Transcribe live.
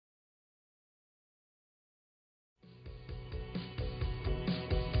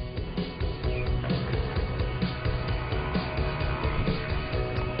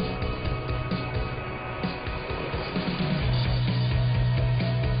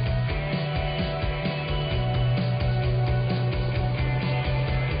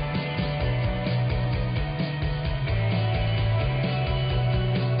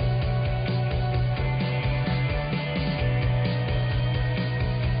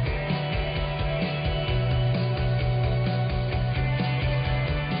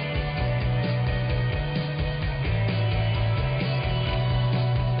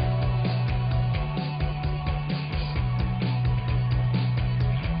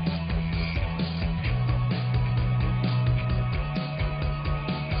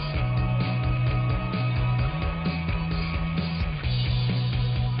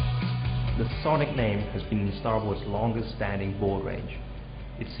iSonic name has been in Starboard's longest standing board range.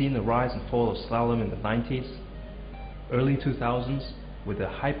 It's seen the rise and fall of slalom in the 90s, early 2000s. With the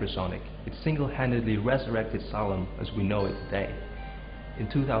Hypersonic, it single-handedly resurrected slalom as we know it today. In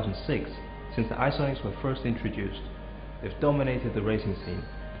 2006, since the iSonics were first introduced, they've dominated the racing scene,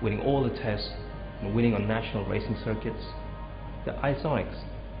 winning all the tests and winning on national racing circuits. The iSonics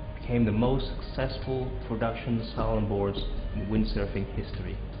became the most successful production slalom boards in windsurfing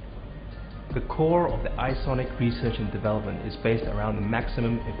history. The core of the iSonic research and development is based around the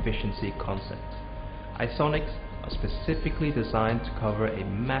maximum efficiency concept. iSonics are specifically designed to cover a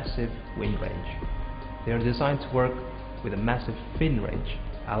massive wind range. They are designed to work with a massive fin range,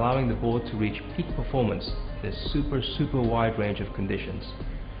 allowing the board to reach peak performance in a super wide range of conditions.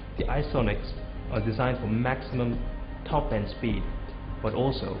 The iSonics are designed for maximum top-end speed, but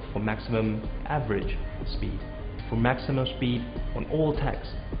also for maximum average speed, for maximum speed on all tacks,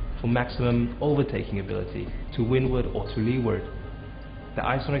 for maximum overtaking ability to windward or to leeward. The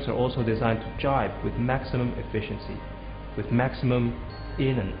iSonics are also designed to jibe with maximum efficiency, with maximum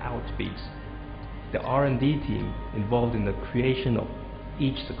in and out speeds. The R&D team involved in the creation of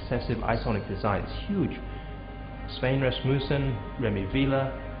each successive iSonic design is huge. Svein Rasmussen, Remi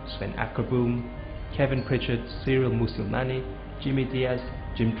Vila, Sven Akerboom, Kevin Pritchard, Cyril Moussilmani, Jimmy Diaz,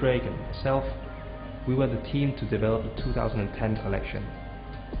 Jim Drake and myself, we were the team to develop the 2010 collection.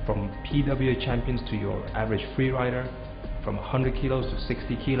 From PWA champions to your average freerider, from 100 kilos to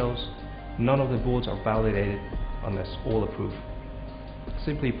 60 kilos, none of the boards are validated unless all approved.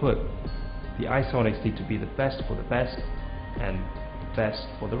 Simply put, the iSonics need to be the best for the best and best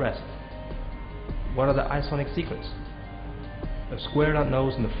for the rest. What are the iSonic secrets? A squared out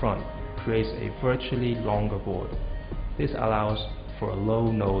nose in the front creates a virtually longer board. This allows for a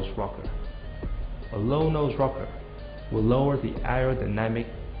low nose rocker. A low nose rocker will lower the aerodynamic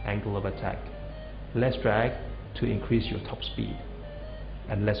angle of attack, less drag to increase your top speed,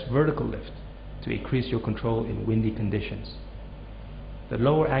 and less vertical lift to increase your control in windy conditions. The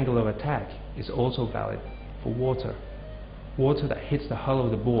lower angle of attack is also valid for water. Water that hits the hull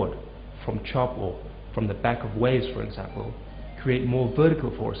of the board from chop or from the back of waves, for example, create more vertical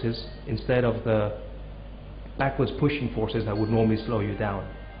forces instead of the backwards pushing forces that would normally slow you down.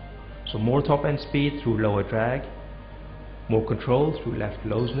 So more top end speed through lower drag, more control through left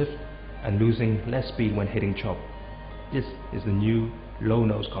nose lift, and losing less speed when hitting chop. This is the new low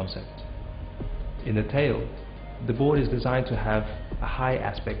nose concept. In the tail, the board is designed to have a high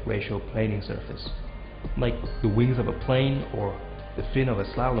aspect ratio planing surface. Like the wings of a plane or the fin of a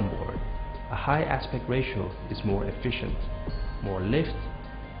slalom board, a high aspect ratio is more efficient, more lift,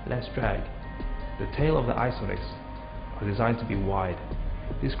 less drag. The tail of the iSonics are designed to be wide.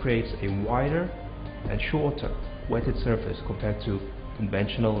 This creates a wider and shorter wetted surface compared to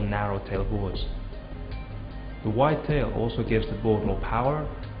conventional narrow tail boards. The wide tail also gives the board more power,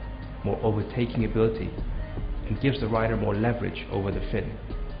 more overtaking ability, and gives the rider more leverage over the fin.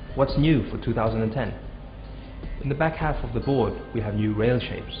 What's new for 2010? In the back half of the board we have new rail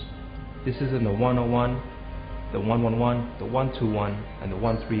shapes. This is in the 101, the 111, the 121 and the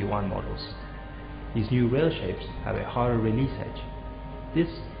 131 models. These new rail shapes have a harder release edge. This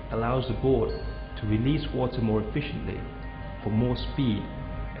allows the board to release water more efficiently for more speed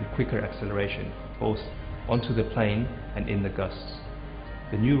and quicker acceleration, both onto the plane and in the gusts.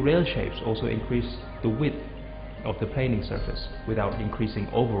 The new rail shapes also increase the width of the planing surface without increasing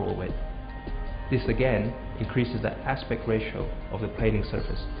overall width. This again increases the aspect ratio of the planing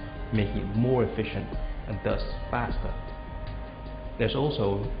surface, making it more efficient and thus faster. There's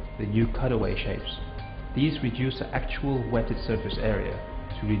also the new cutaway shapes. These reduce the actual wetted surface area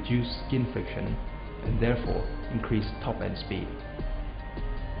to reduce skin friction and therefore increase top-end speed.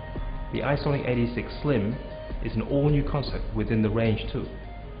 The iSonic 86 Slim is an all-new concept within the range too.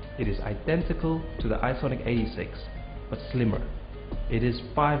 It is identical to the iSonic 86 but slimmer. It is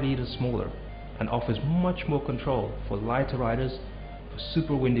 5 liters smaller and offers much more control for lighter riders, for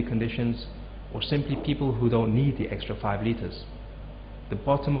super windy conditions, or simply people who don't need the extra 5 liters. The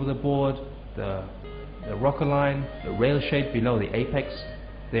bottom of the board, the rocker line, the rail shape below the apex,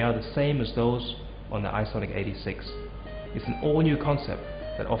 they are the same as those on the iSonic 86. It's an all-new concept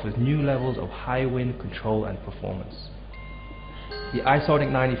that offers new levels of high wind control and performance. The iSonic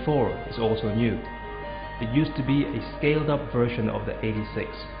 94 is also new. It used to be a scaled-up version of the 86.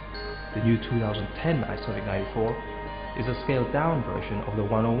 The new 2010 iSonic 94 is a scaled-down version of the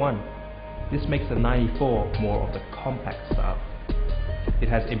 101. This makes the 94 more of the compact style. It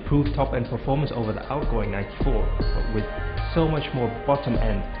has improved top-end performance over the outgoing 94, but with so much more bottom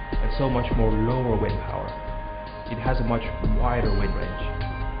end and so much more lower wind power. It has a much wider wind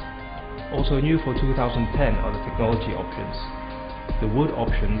range. Also new for 2010 are the technology options. The wood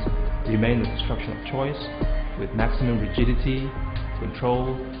options remain the construction of choice, with maximum rigidity,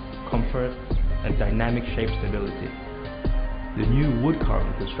 control, comfort, and dynamic shape stability. The new wood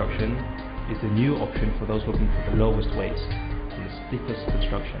carbon construction is the new option for those looking for the lowest weights and the stiffest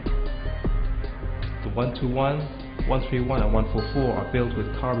construction. The 121, 131 and 144 are built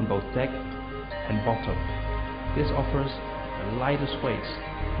with carbon both deck and bottom. This offers the lightest weights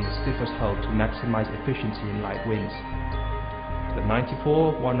and the stiffest hull to maximize efficiency in light winds. The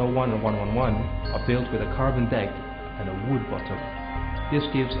 94, 101 and 111 are built with a carbon deck and a wood bottom. This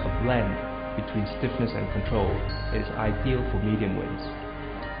gives a blend between stiffness and control that is ideal for medium winds.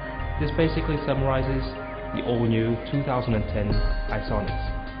 This basically summarizes the all-new 2010 iSonics.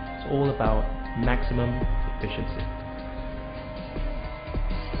 It's all about maximum efficiency.